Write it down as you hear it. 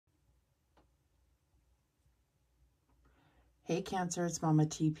Hey Cancer, it's Mama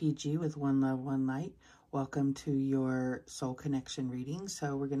TPG with One Love, One Light. Welcome to your soul connection reading.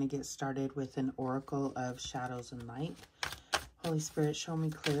 So we're going to get started with an oracle of shadows and light. Holy Spirit, show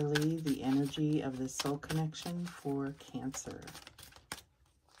me clearly the energy of this soul connection for Cancer.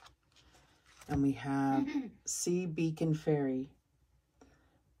 And we have Sea Beacon Fairy.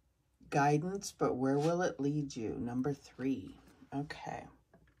 Guidance, but where will it lead you? Number 3. Okay.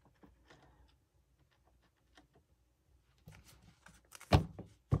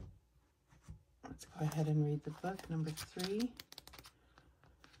 Let's go ahead and read the book, number 3.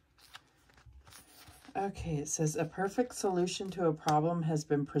 Okay, it says, a perfect solution to a problem has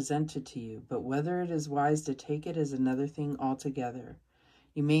been presented to you, but whether it is wise to take it is another thing altogether.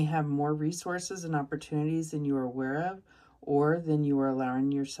 You may have more resources and opportunities than you are aware of, or than you are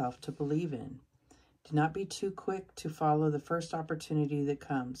allowing yourself to believe in. Do not be too quick to follow the first opportunity that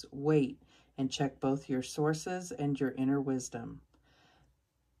comes. Wait and check both your sources and your inner wisdom.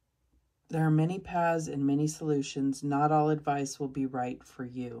 There are many paths and many solutions. Not all advice will be right for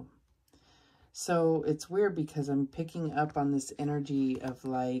you. So it's weird because I'm picking up on this energy of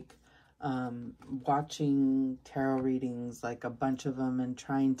like watching tarot readings, like a bunch of them, and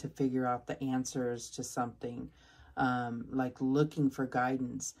trying to figure out the answers to something, like looking for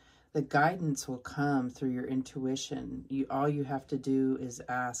guidance. The guidance will come through your intuition. All you have to do is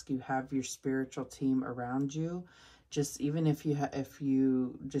ask. You have your spiritual team around you. Just even if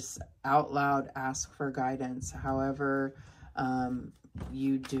you just out loud ask for guidance, however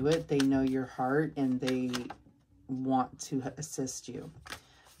you do it, they know your heart and they want to assist you.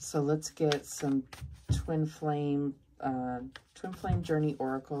 So let's get some twin flame journey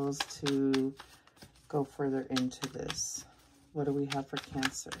oracles to go further into this. What do we have for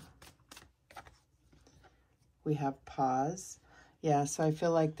Cancer? We have pause. Yeah, so I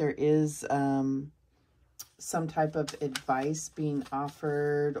feel like there is some type of advice being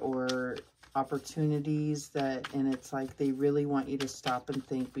offered or opportunities and it's like they really want you to stop and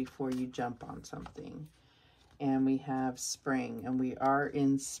think before you jump on something. And we have spring, and we are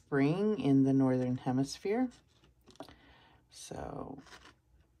in spring in the Northern Hemisphere. So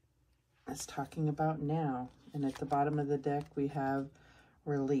it's talking about now. And at the bottom of the deck, we have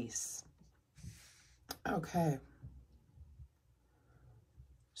release. Okay.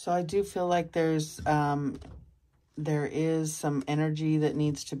 So I do feel like there is some energy that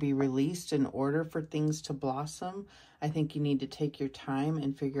needs to be released in order for things to blossom. I think you need to take your time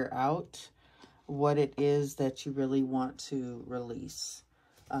and figure out what it is that you really want to release.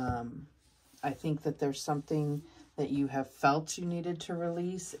 I think that there's something that you have felt you needed to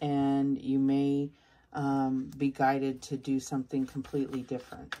release, and you may be guided to do something completely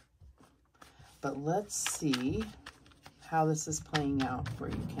different. But let's see how this is playing out for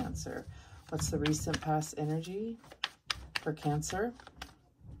you, Cancer. What's the recent past energy for Cancer?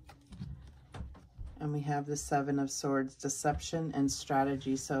 And we have the 7 of Swords, deception and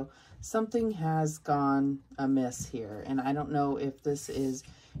strategy. So something has gone amiss here. And I don't know if this is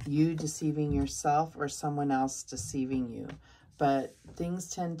you deceiving yourself or someone else deceiving you. But things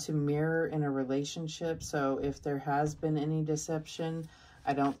tend to mirror in a relationship. So if there has been any deception,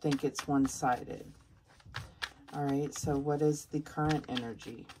 I don't think it's one-sided. All right, so what is the current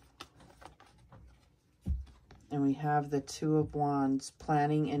energy? And we have the 2 of Wands,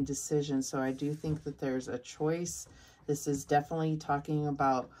 planning and decision. So I do think that there's a choice. This is definitely talking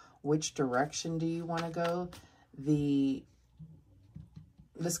about which direction do you want to go.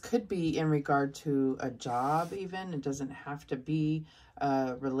 This could be in regard to a job even. It doesn't have to be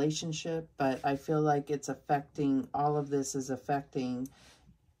a relationship, but I feel like it's affecting, all of this is affecting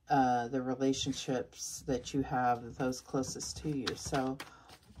the relationships that you have, those closest to you. So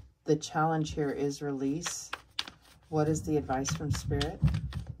the challenge here is release. What is the advice from Spirit?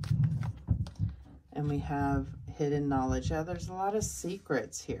 And we have hidden knowledge. Yeah, there's a lot of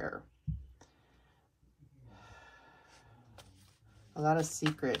secrets here. A lot of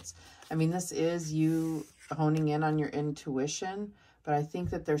secrets. I mean, this is you honing in on your intuition, but I think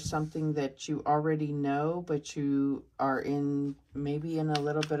that there's something that you already know, but you are maybe in a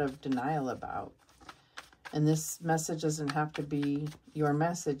little bit of denial about. And this message doesn't have to be your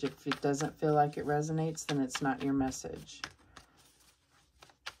message. If it doesn't feel like it resonates, then it's not your message.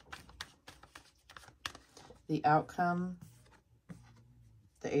 The outcome,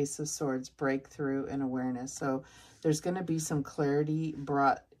 the Ace of Swords, breakthrough and awareness. So there's going to be some clarity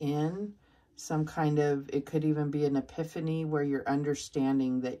brought in, some kind of, it could even be an epiphany where you're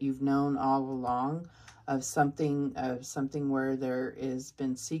understanding that you've known all along of something where there has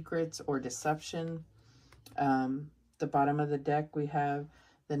been secrets or deception. The bottom of the deck, we have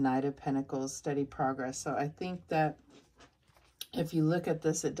the Knight of Pentacles, steady progress. So I think that If you look at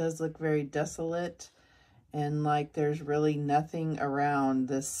this, it does look very desolate and like there's really nothing around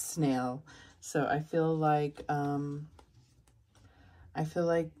this snail. So I feel like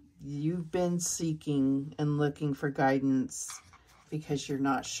you've been seeking and looking for guidance because you're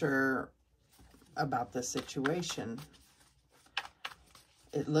not sure about the situation.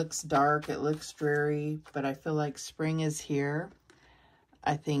 It looks dark, it looks dreary, but I feel like spring is here.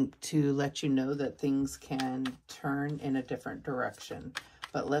 I think to let you know that things can turn in a different direction.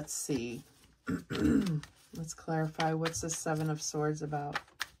 But let's see. Let's clarify, what's the Seven of Swords about?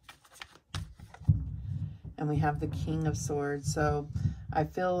 And we have the King of Swords. So I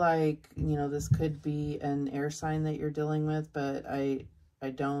feel like, you know, this could be an air sign that you're dealing with, but I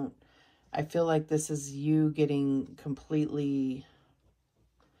feel like this is you getting complete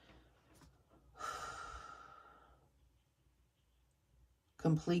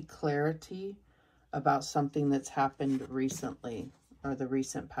clarity about something that's happened recently or the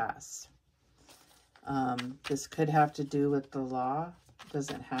recent past. This could have to do with the law.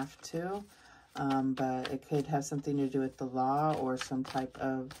 Doesn't have to, but it could have something to do with the law or some type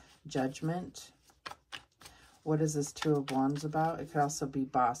of judgment. What is this Two of Wands about? It could also be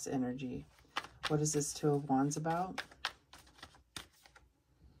boss energy. What is this Two of Wands about?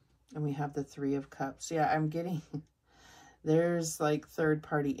 And we have the Three of Cups. Yeah, I'm getting... There's like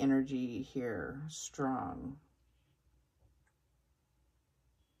third-party energy here, strong.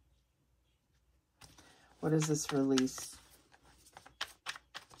 What is this release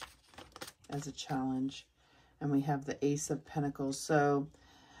as a challenge? And we have the Ace of Pentacles. So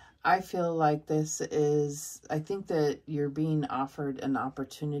I feel like this is, I think that you're being offered an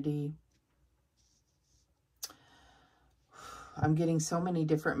opportunity. I'm getting so many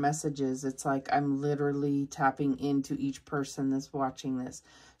different messages. It's like I'm literally tapping into each person that's watching this.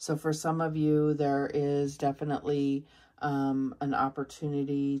 So for some of you, there is definitely an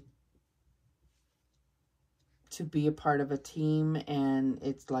opportunity to be a part of a team, and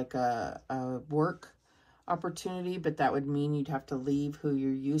it's like a work opportunity, but that would mean you'd have to leave who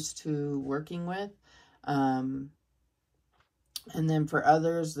you're used to working with. And then for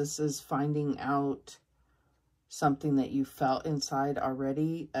others, this is finding out something that you felt inside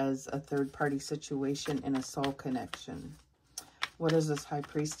already as a third-party situation in a soul connection. What is this High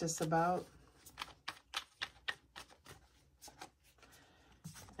Priestess about?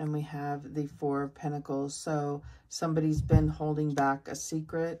 And we have the Four of Pentacles. So somebody's been holding back a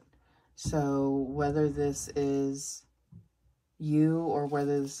secret. So whether this is you or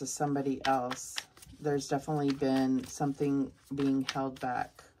whether this is somebody else, there's definitely been something being held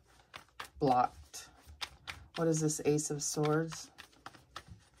back, blocked. What is this Ace of Swords?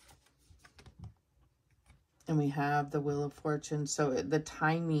 And we have the Wheel of Fortune. So the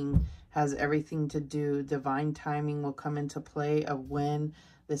timing has everything to do. Divine timing will come into play of when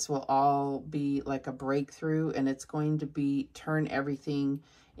this will all be like a breakthrough, and it's going to be turn everything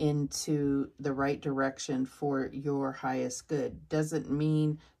into the right direction for your highest good. Doesn't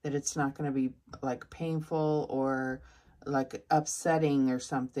mean that it's not going to be like painful or like upsetting or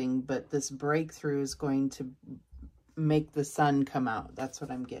something, but this breakthrough is going to make the sun come out. That's what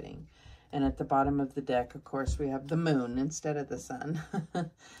I'm getting. And at the bottom of the deck, of course, we have the moon instead of the sun.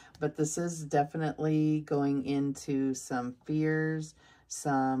 But this is definitely going into some fears,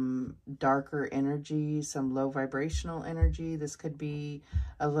 some darker energy, some low vibrational energy. This could be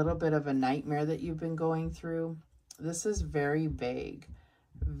a little bit of a nightmare that you've been going through. This is very vague,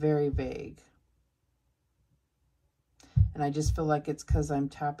 very vague. And I just feel like it's because I'm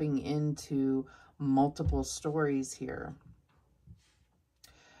tapping into multiple stories here.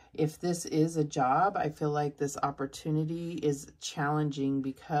 If this is a job, I feel like this opportunity is challenging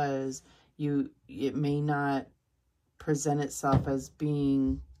because it may not present itself as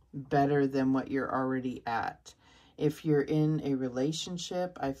being better than what you're already at. If you're in a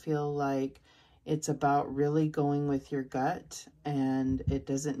relationship, I feel like it's about really going with your gut, and it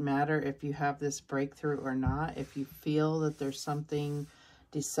doesn't matter if you have this breakthrough or not. If you feel that there's something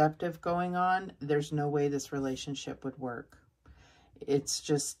deceptive going on, there's no way this relationship would work. It's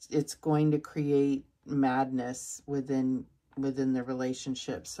going to create madness within the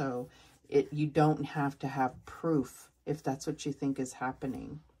relationship. So you don't have to have proof if that's what you think is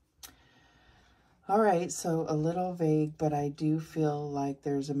happening. All right, so a little vague, but I do feel like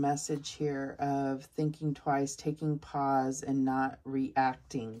there's a message here of thinking twice, taking pause, and not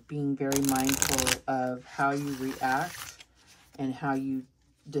reacting, being very mindful of how you react and how you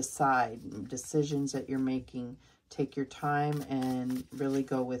decide, decisions that you're making. Take your time and really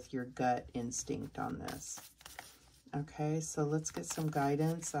go with your gut instinct on this. Okay, so let's get some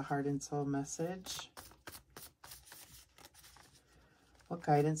guidance, a heart and soul message. What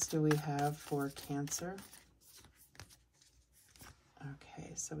guidance do we have for Cancer?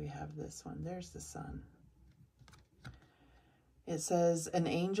 Okay, so we have this one. There's the Sun. It says, an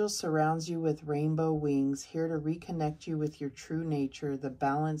angel surrounds you with rainbow wings, here to reconnect you with your true nature, the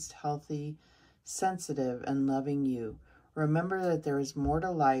balanced, healthy, sensitive, and loving you. Remember that there is more to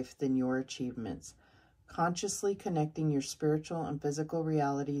life than your achievements. Consciously connecting your spiritual and physical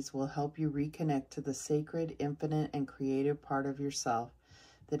realities will help you reconnect to the sacred, infinite, and creative part of yourself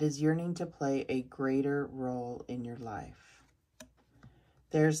that is yearning to play a greater role in your life.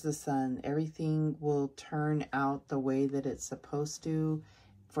 There's the Sun. Everything will turn out the way that it's supposed to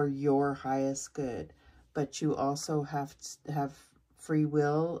for your highest good. But you also have to have free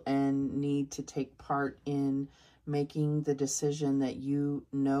will and need to take part in making the decision that you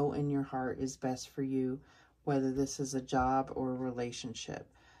know in your heart is best for you, whether this is a job or a relationship.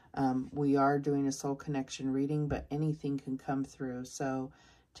 We are doing a soul connection reading, but anything can come through. So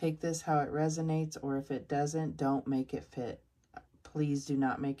take this how it resonates, or if it doesn't, don't make it fit. Please do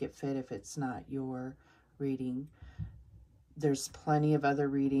not make it fit if it's not your reading. There's plenty of other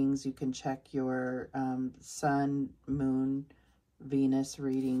readings. You can check your Sun, Moon, Venus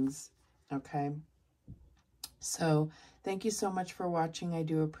readings. Okay. So thank you so much for watching. I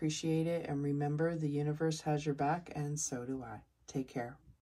do appreciate it. And remember, the universe has your back, and so do I. Take care.